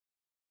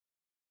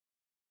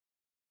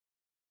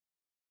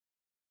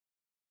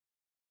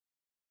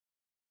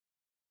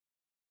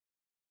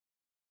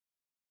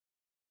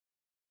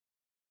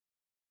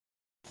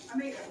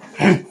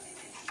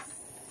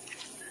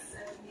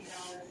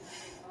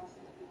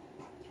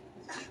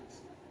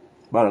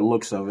By the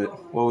looks of it,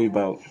 what we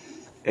about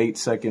 8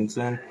 seconds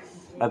in?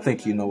 I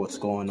think you know what's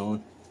going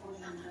on.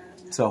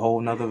 It's a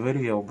whole nother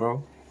video,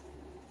 bro.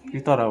 You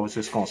thought I was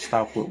just gonna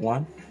stop with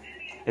one?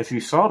 If you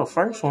saw the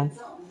first one,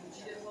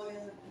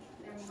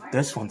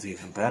 this one's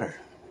even better.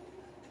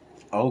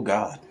 Oh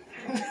God.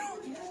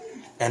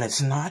 And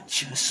it's not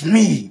just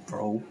me,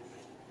 bro.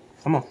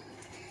 Come on.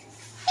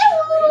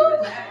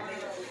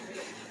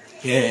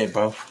 Yeah,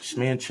 bro. It's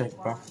me and Chick,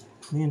 bro.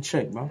 Me and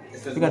Chick, bro.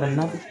 We got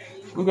another.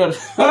 We got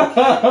It's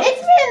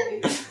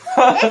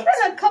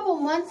been a couple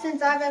months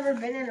since I've ever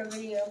been in a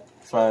video.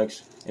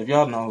 Facts. If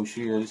y'all know who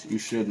she is, you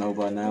should know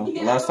by now.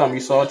 The last time you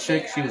saw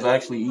Chick, she was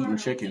actually eating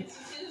chicken.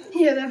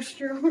 Yeah, that's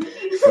true.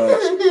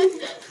 Facts.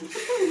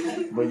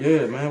 But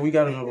yeah, man, we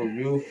got another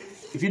review.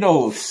 If you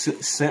know who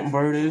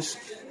ScentBird is,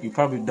 you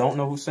probably don't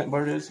know who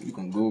ScentBird is. You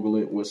can Google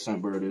it, what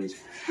ScentBird is.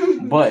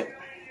 But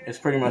it's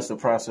pretty much the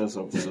process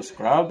of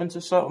subscribing to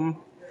something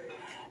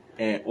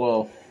and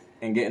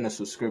getting a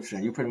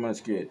subscription. You pretty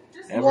much get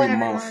every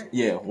month.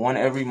 Yeah, one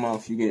every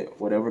month. You get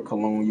whatever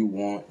cologne you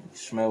want.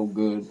 Smell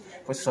good.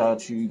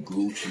 Versace,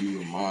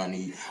 Gucci,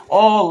 Armani,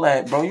 all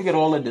that, bro. You get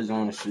all the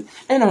designer shit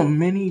in a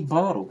mini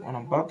bottle. And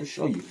I'm about to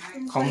show you.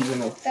 Comes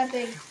in a that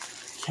big.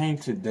 Came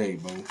today,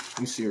 bro.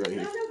 You see it right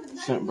here.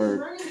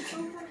 ScentBird.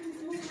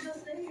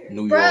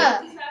 New York.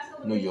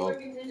 Bruh. New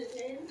York.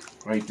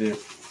 Right there.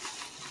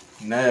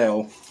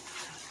 Now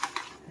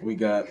we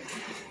got.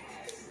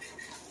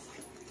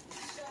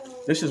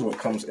 This is what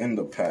comes in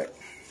the pack.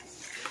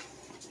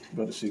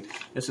 Better see.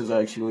 This is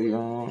actually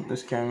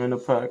this came in the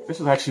pack. This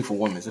is actually for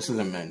women's. This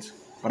isn't men's.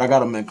 But I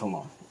got a men's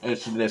cologne.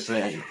 It's this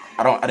thing.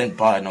 I didn't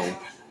buy no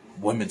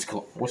women's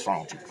cologne. What's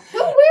wrong with you?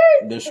 So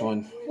weird. This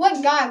one.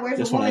 What guy wears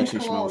This a one woman's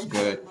actually cologne? smells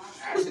good.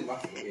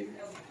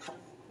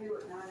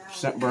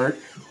 ScentBird.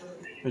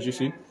 As you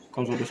see,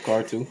 comes with this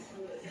card too.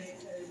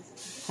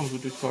 Comes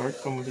with this card.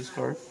 Come with this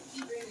card.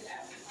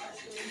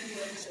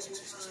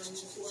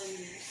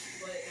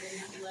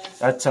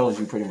 That tells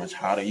you pretty much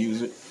how to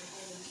use it.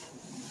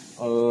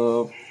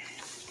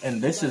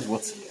 And this is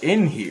what's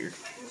in here.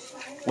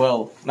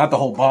 Well, not the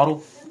whole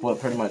bottle, but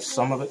pretty much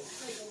some of it.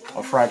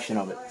 A fraction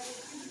of it.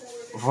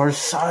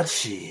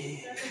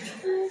 Versace.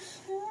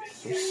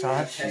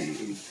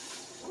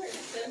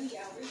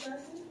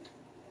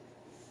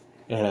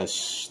 It has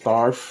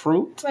star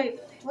fruit. Wait,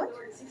 what?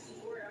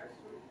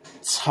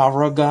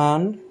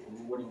 Tarragon.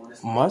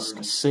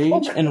 Musk,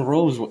 sage, and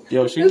rosewood.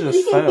 Yo, she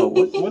just fell.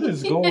 What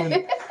is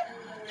going?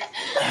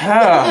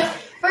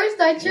 First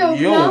I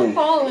choked, now I'm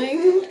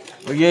falling.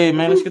 But yeah,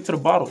 man, let's get to the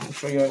bottle. I'll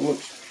show you how it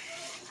looks.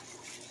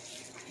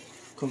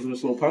 Comes in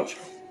this little pouch.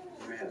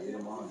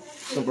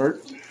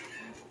 ScentBird.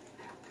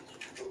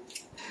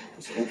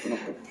 Let's open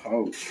up the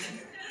pouch.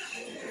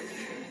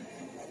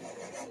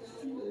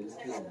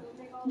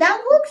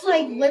 That looks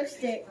like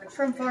lipstick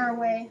from far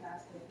away.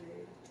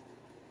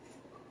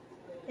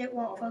 It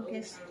won't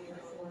focus.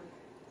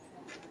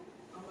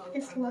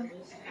 It's what?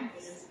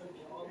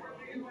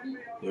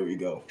 There we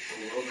go.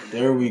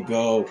 There we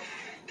go.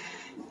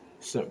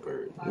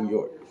 ScentBird, New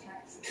York.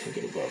 Look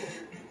at the bottle.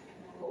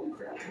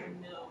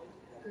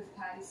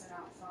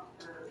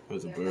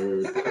 There's a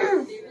bird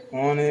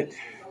on it.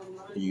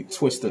 And you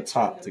twist the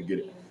top to get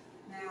it.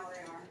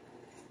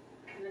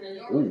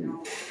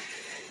 Ooh.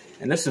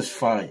 And this is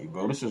fire,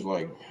 bro. This is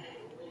like...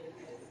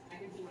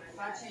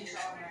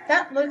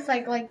 That looks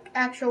like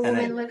actual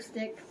woman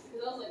lipstick.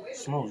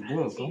 Smells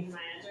good, bro.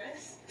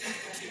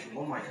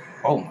 Oh my God.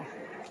 Oh my.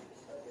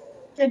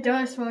 It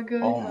does smell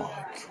good. Oh my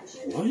God.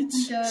 What? It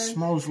does.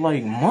 Smells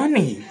like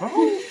money, bro.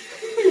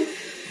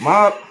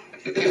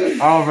 I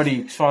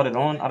already tried it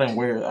on. I didn't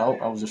wear it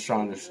out. I was just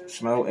trying to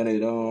smell, and it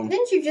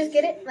Didn't you just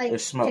get it like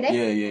it smelled.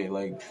 today? Yeah.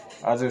 Like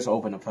I just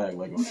opened the pack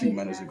like a few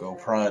minutes ago,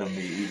 prior to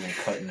me even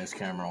cutting this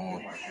camera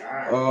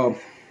on.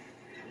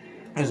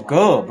 It's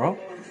good, bro.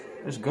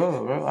 It's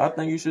good, bro. I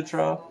think you should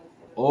try.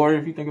 Or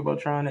if you think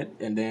about trying it,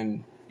 and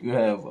then you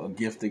have a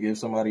gift to give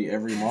somebody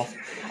every month.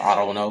 I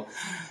don't know.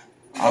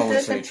 I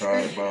would say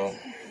try it, bro.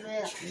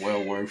 It's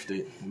well worth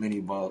it. Mini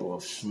bottle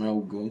of smell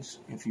goods.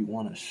 If you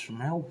want to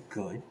smell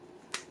good.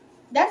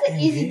 That's an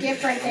easy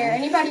gift right there.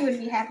 Anybody would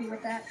be happy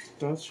with that.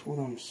 That's what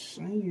I'm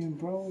saying,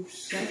 bro.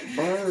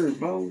 ScentBird,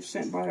 bro.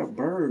 Sent by a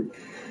bird.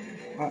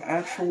 An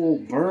actual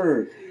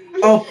bird.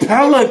 A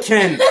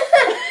pelican!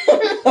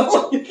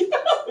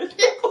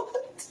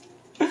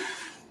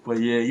 But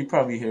yeah, you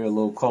probably hear a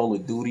little Call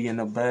of Duty in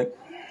the back.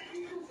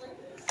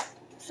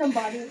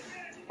 Somebody.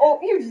 Oh,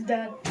 you're just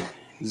dead.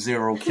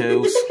 0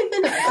 kills. 0.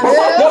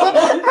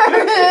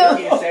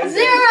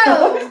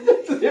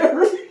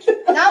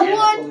 Not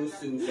 1.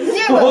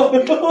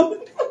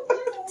 0.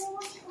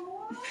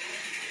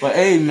 But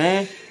hey,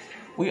 man,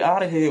 we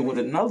out of here with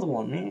another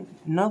one, man.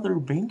 Another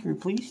banker.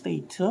 Please stay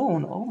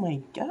tuned. Oh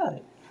my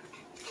God.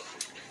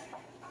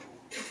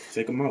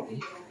 Take them out.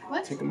 Man.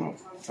 What? Take them out.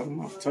 Tell them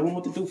out. Tell them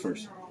what to do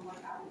first.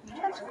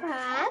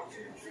 Subscribe.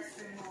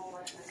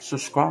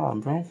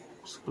 Subscribe, bro.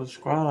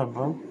 Subscribe,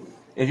 bro.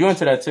 If you're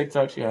into that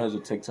TikTok, she has a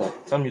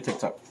TikTok. Tell me your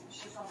TikTok.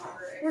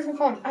 Where's my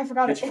phone? I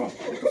forgot it. Get your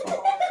phone. Get the phone.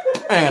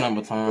 Ain't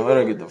number time. Let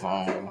her get the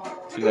phone.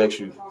 She's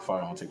actually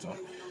fire on TikTok.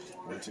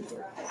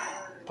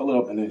 Pull it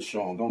up and then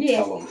show them. Don't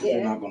tell them.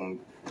 They're not gonna.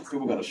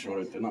 People gotta show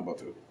it. They're not about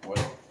to. What?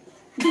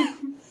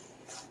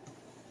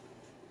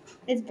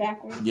 It's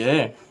backwards.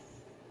 Yeah.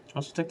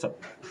 What's the TikTok?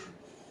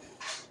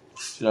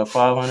 She's at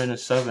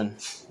 507.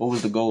 What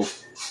was the goal?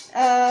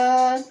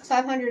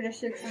 500 or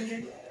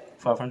 600.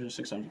 500 or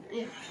 600.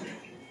 Yeah.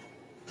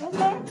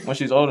 Okay. When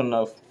she's old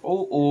enough.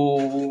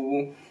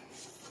 Oh.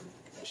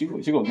 She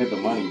gonna get the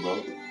money,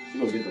 bro. She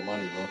gonna get the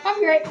money, bro. I'll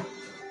be right.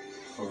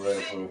 For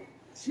real.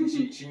 She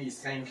needs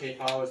 10K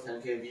followers,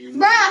 10K views.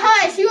 Bruh,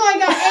 hush, you only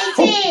got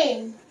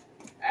 18.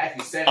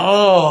 Actually, 17.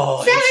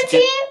 Oh.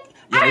 17? Yeah,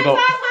 I we have go.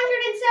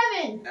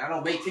 507. I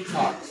don't make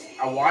TikToks.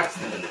 I watch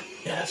them.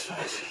 Yeah, that's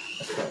fast.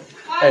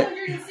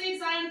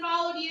 506, I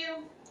unfollowed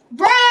you.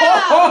 Bruh!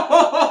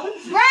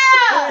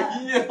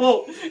 Bruh!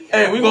 Yo.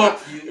 Hey, we gonna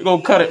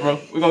cut it, bro.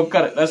 We gonna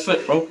cut it. That's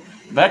it, bro.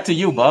 Back to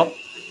you, Bob.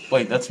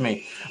 Wait, that's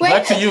me. Wait.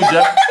 Back to you,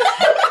 Jeff.